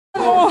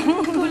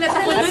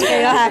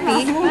Kayo happy?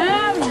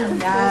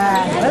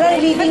 Yan. Wala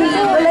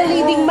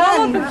leading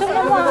man.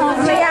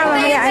 Mamaya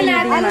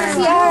leading man.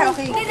 CR,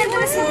 okay.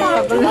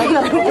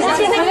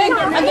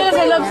 Ano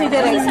sa loob si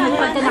Direk?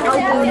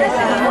 Nakaupo na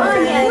siya.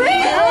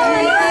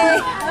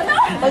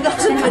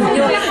 Pag-asupan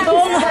nyo.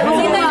 Oo nga.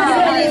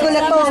 Maligo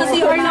na to. Sa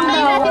CR lang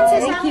daw.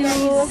 Thank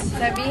you.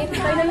 Sabihin.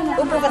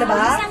 Upo ka na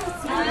ba?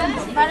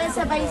 Para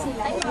sabay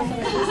sila.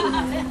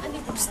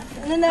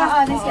 Ano na?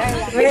 Oo, na CR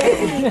lang.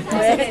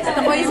 Ito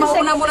ko yung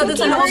mauna muna dun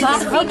sa loob.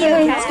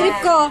 Okay.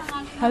 Script ko.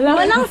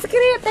 Walang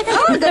script.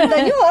 Oh, ganda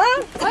nyo ah.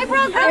 May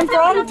program.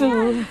 Impromptu.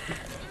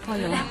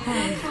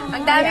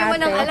 Ang dami mo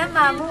nang alam,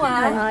 mamu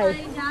ah.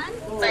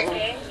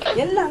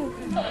 Yan lang.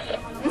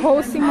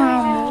 Host si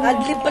Mamo.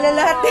 Adlib pala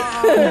lahat.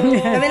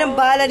 Kami ng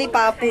bahala ni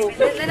Papu.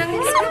 Ganda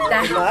ng script ah.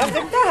 Diba?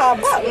 Ganda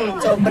haba.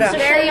 Sobra.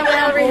 Very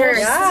well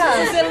rehearsed.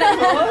 Yeah.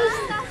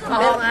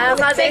 Oo nga,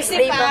 Father's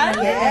Day pa.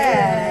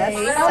 Yes.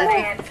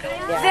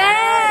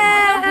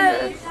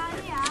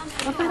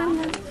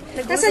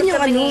 Nagkasan yung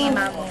ano?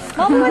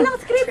 Mama, walang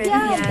script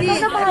yan.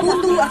 Who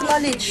to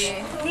acknowledge?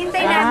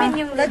 Hintay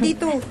namin yung...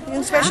 Dito,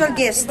 yung special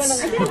guests.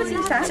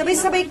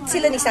 Sabay-sabay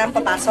sila ni Sam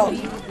papasok.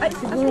 Ay,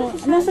 siguro.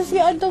 Nasa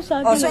CR daw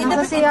sabi. Oh, so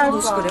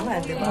ina-introduce ko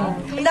naman, di ba?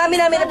 Ang dami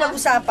namin na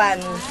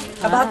pag-usapan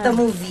about the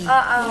movie.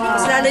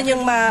 Mas lalo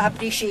niyong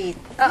ma-appreciate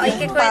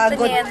yung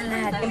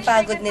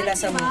pagod nila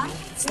sa movie.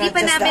 Hindi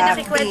pa namin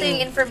nakikwento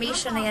yung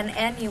information na yan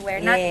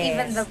anywhere. Not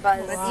even the buzz.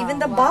 Not even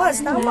the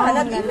buzz. Tama,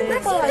 not even the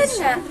buzz.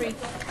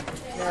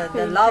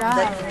 The love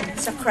that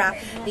sa craft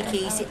ni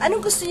Casey.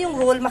 Anong gusto niyong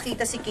role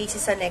makita si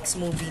Casey sa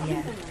next movie niya?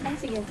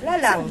 Wala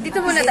lang.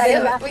 Dito muna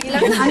tayo. Wait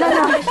lang.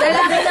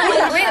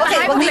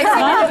 Okay,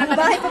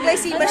 bahay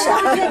pag-laisima siya.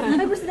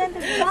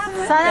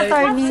 Sana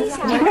attorney.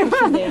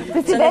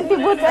 Presidente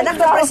Boots. Anak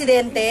ng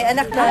presidente.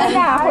 Anak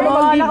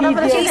ng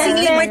Chasing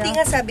Liberty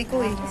nga sabi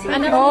ko eh.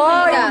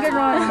 Oh, yung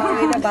gano'n.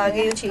 Bagay na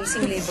bagay yung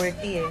Chasing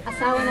Liberty eh.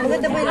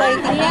 Maganda ba yung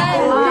lighting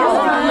dito?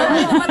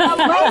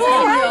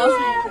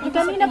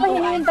 Kanina pa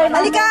hinihintay na.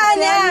 Halikaan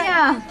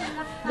niya!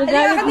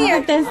 Gagalit mo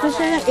mag-test na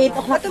siya ng 8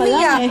 o'clock pa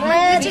lang eh.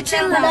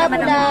 Chill lang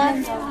naman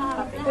naman.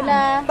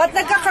 Ba't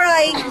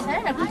nagka-cry?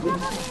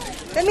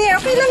 Come here,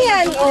 okay lang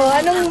yan. Oh,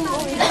 anong...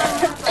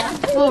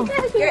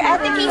 Your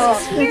ate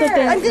Casey's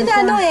here. Andun na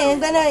ano eh,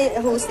 andun na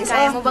hostess.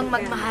 Kaya mo bang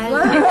magmahal?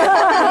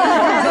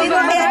 Sabi mo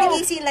kay ate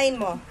Casey line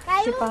mo.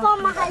 Kaya mo po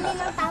mahalin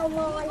ang tao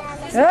mo wala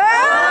na.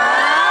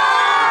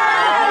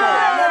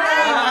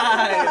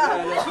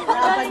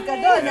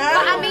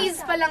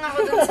 Pa-amaze pa lang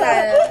ako dun sa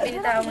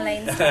binitaong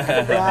lines.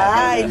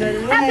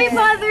 Happy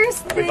Father's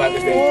Day!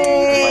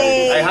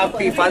 Hey! I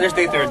happy Father's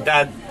Day to your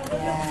dad.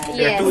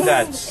 Your two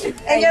dads.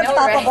 And your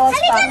Papa Boss,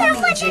 Papa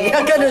PJ.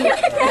 Ganun.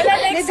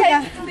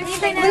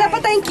 Wala pa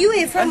tayong cue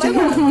eh. From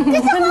ano?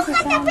 Gusto ko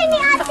katabi ni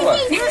Ate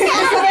Casey.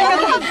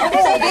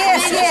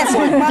 Yes.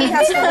 Mommy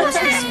has to host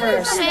this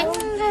first.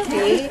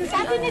 Okay.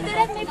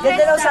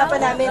 Ganda na usapan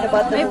namin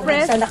about the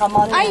movie. Saan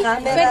nakamount yung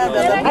camera.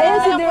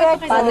 Ayun si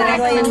Direk. Paano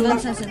nyo yung...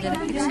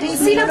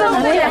 Sino bang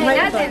mulahin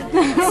natin?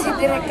 Si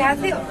Direk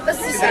Cathy?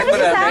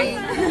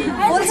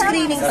 Full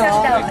screening to.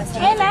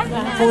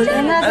 Full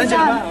na.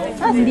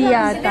 Hindi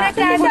yata.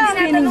 Full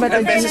screening ba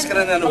ito? Beses ka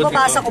na nanood nito.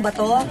 Mapapasa ko ba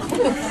to?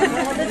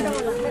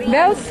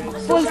 Bells,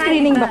 full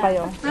screening ba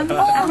kayo?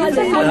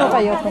 Ano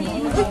kayo?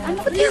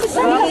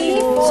 So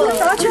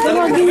touch it.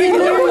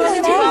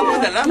 Mamo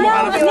na lang.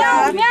 Meow!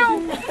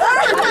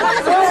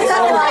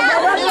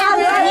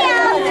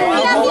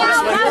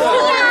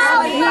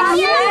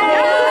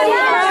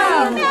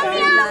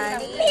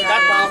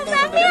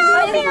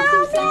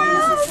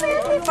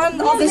 From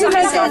the office of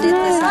the Senate.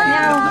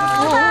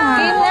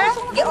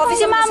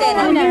 Office of the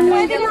Senate.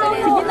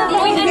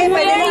 Okay,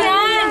 pwede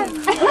yan.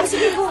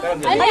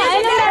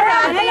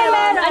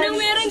 Anong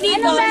meron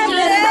dito?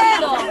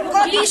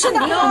 Condition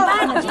ako.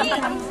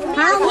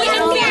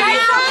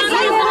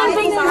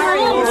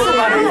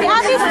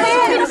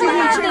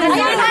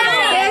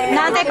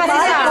 Natay pa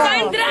siya.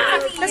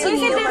 Kasi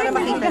hindi para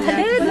makita niya.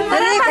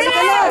 Dali, kayo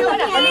ka lang.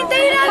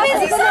 Hintayin namin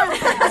si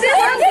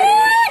Sandy!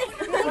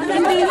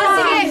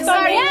 Sige,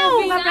 sorry.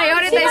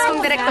 Ma-prioritize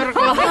kong director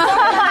ko.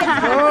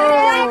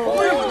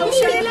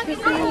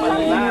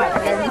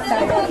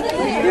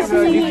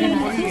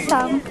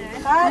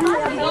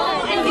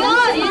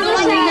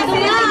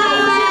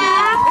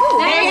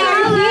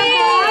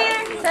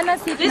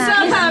 This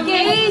one,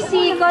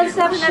 Casey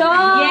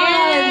Concepcion.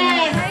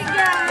 Yes.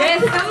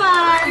 Yes, come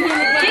on.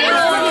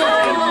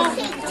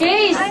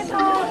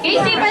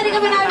 Casey, pwede ka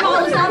ba namin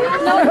makausap?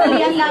 No,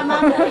 balian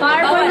lamang.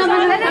 Barbon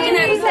naman natin.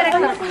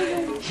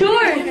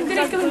 Sure.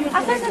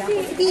 Asa na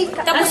si...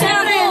 Tapos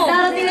na ako.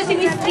 Darating na si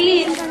Miss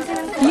Clean.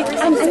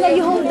 Ang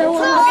alayo daw.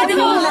 Okay,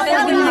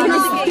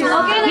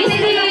 Miss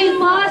Clean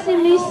po, si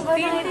Miss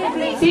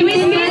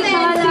Clean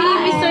at si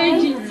Mr.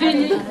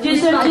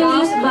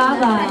 Julius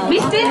Baba.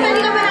 Miss Clean, pwede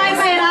ka ba namin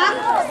pahirap?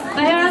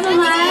 Pahirap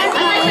naman.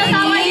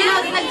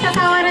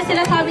 Nagsatawa na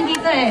sila sa amin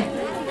dito eh.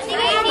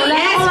 Wala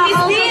na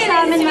kumakausap sa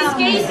amin, Miss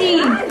Casey.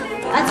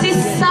 At si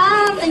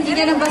Sam,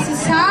 nandiyan na ba si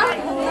Sam?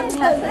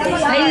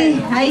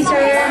 Hi,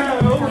 sir.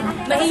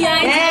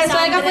 Yes,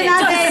 welcome po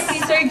natin si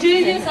Sir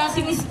Julius at si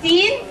Miss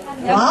Tin.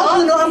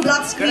 Wow, puno ang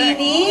block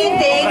screening.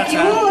 Thank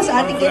you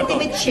sa ating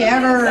intimate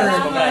sharer.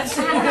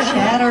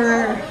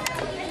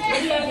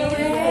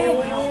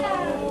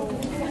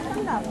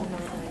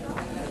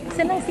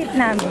 Saan ang seat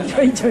namin?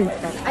 Joy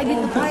pa. Ay,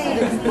 dito po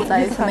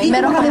tayo sa may. Dito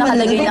Meron kami pa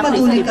nakalagay na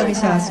matuloy kami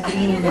sa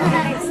screen.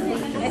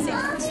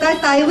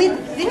 Start tayo with,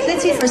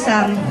 let's see for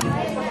Sam.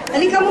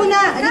 Halika muna,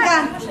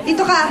 halika.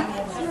 Dito ka.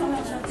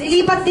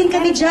 Lilipat din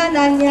kami dyan,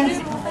 Anya.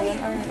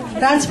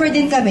 Transfer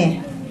din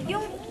kami.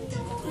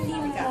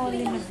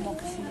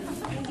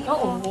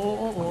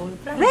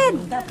 Red!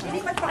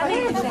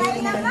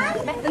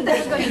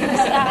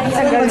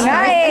 Tagal nga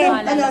eh.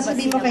 Ano,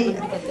 sabihin mo kay...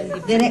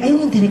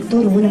 Ayun yung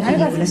director, ng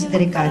pelikula, si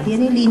Direk Cathy.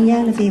 Ano yung linya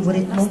na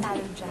favorite mo?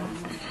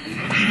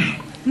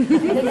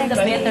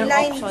 better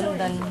option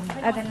than...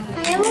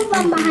 Kaya mo ba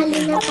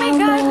mahalin na tao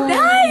mo?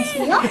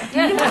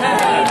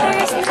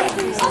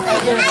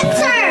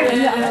 Answer!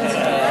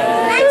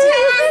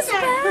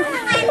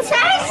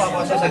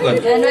 Sasagot.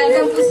 And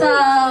welcome po sa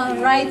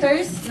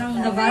writers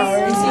ng The Bus.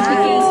 Si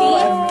Casey.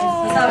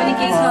 Kasama ni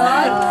Casey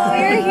Hall.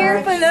 We're here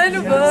pala,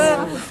 ano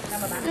ba?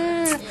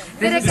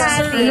 We'd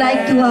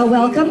like to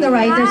welcome the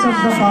writers of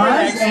The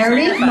Buzz,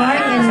 Eric,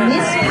 Mark, and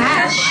Miss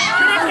Patch.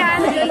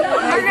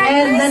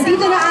 And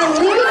nandito na ang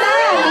leading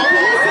man, ni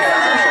Casey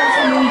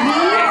sa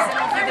movie.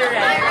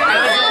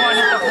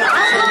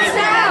 Uncle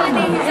Sam!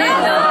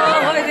 Hello!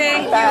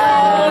 Thank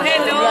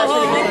you!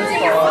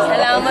 Hello!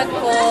 Salamat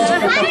po.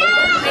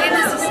 Ayan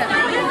na si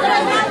Sam.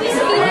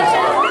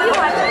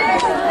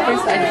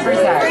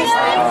 First side.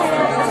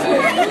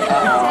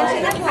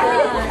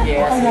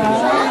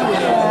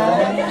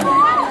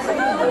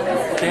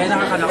 Kaya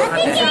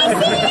nakakalakate.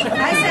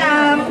 Hi,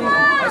 Sam!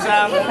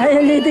 Ay,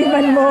 ang leading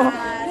man mo.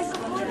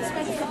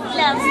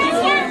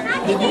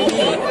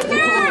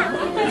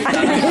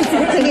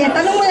 Sige,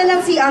 tanong mo na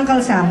lang si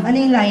Uncle Sam. Ano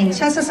yung line?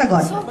 Siya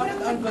sasagot.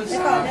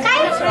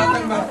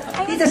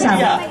 Tito Sam.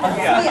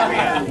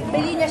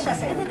 Pili niya siya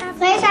sa'yo.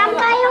 Kaya saan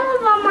kaya mo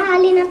ba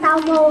mahalin na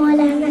tao mo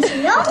wala na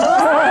sa'yo?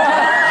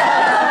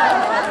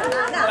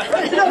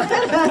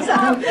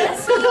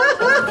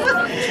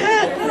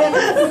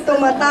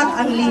 Tumatak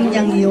ang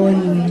linyang yun.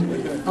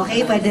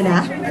 Okay, pwede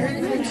na?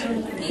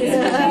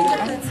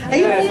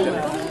 Ayun.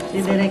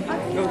 Direct.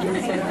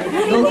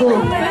 Go.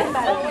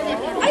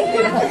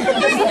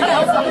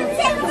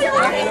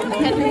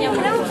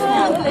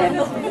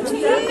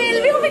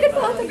 Melvin, oh my God, po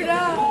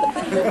autograph.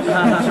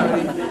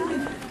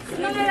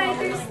 Mga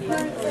writers.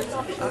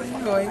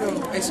 I know.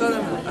 I saw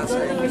them last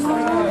night.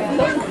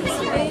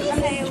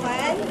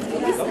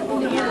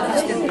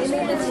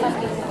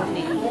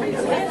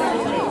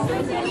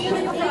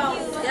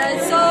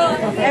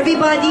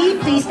 Everybody,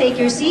 please take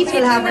your seats.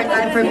 We'll have our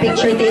time for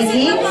picture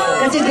taking.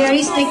 Kasi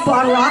very strict po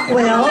ang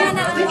Rockwell.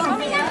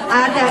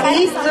 At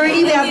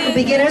 8:30, we have to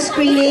begin our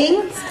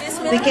screening.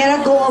 We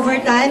cannot go over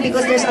time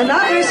because there's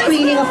another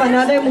screening of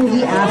another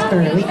movie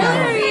after. Wait lang.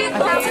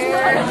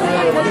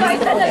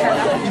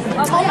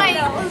 Oh my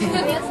God.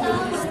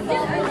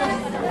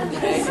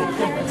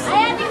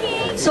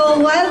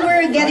 So while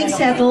we're getting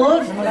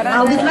settled,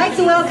 we'd like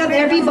to welcome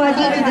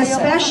everybody to the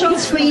special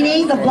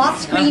screening, the block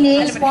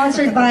screening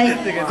sponsored by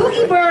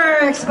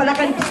Kookiberks.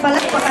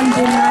 Palakpakan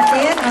din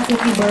natin ang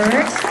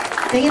Kookiberks.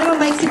 Tingin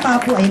naman Mike si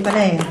Papu ay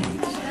pala eh.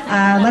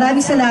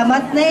 Maraming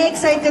salamat.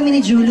 Na-excite kami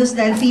ni Julius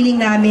dahil feeling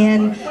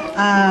namin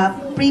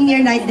premiere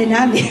night din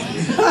namin.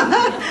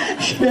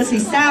 Siya si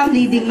Sam,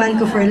 leading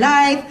man ko for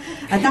life.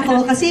 At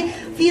ako kasi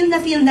feel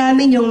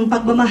namin yung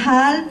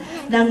pagmamahal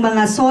ng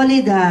mga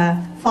solid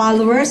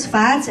followers,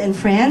 fans, and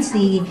friends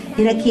ni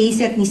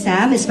Casey at ni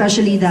Sam,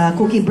 especially the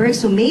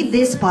Kookiberks who made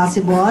this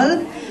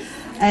possible.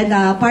 And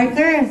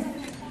partner,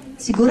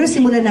 siguro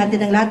simulan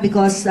natin ang lahat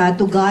because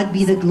to God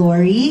be the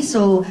glory.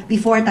 So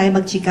before tayo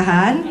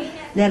magchikahan,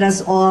 let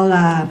us all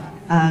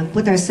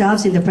put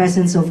ourselves in the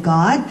presence of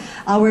God.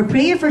 Our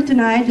prayer for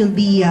tonight will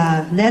be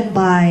led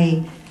by,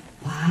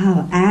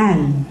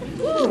 Anne.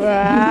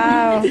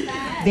 Wow.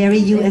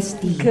 Very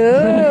UST.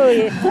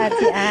 Cool.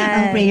 Ate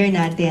Ang Ann. prayer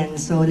natin.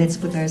 So let's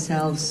put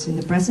ourselves in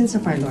the presence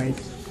of our Lord.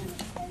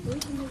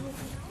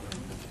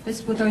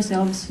 Let's put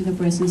ourselves in the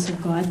presence of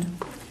God.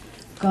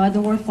 God,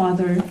 our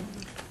Father,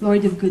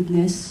 Lord of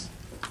goodness,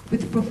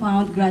 with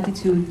profound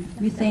gratitude,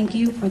 we thank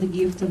you for the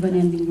gift of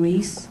unending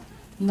grace,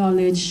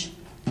 knowledge,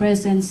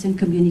 presence,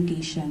 and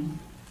communication.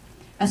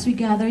 As we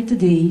gather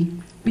today,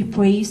 we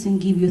praise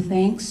and give you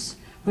thanks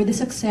for the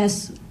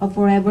success of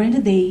Forever in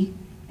a Day,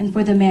 and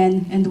for the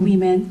men and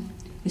women,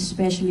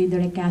 especially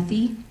Direk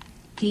Cathy,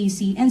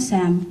 Casey, and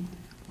Sam,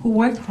 who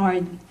worked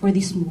hard for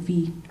this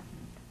movie.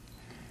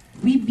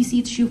 We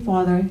beseech you,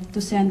 Father, to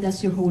send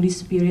us your Holy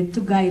Spirit to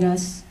guide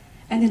us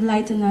and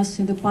enlighten us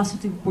in the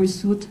positive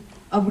pursuit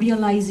of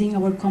realizing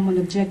our common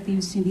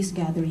objectives in this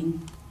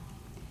gathering.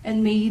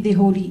 And may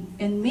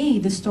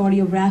the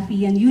story of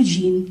Rafi and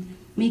Eugene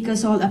make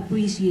us all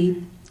appreciate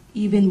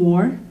even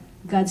more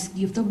God's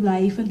gift of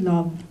life and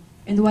love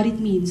and what it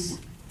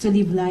means to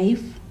live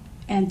life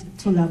and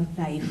to love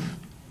life.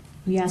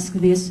 We ask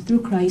this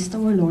through Christ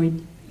our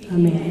Lord.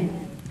 Amen.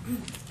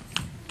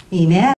 Amen.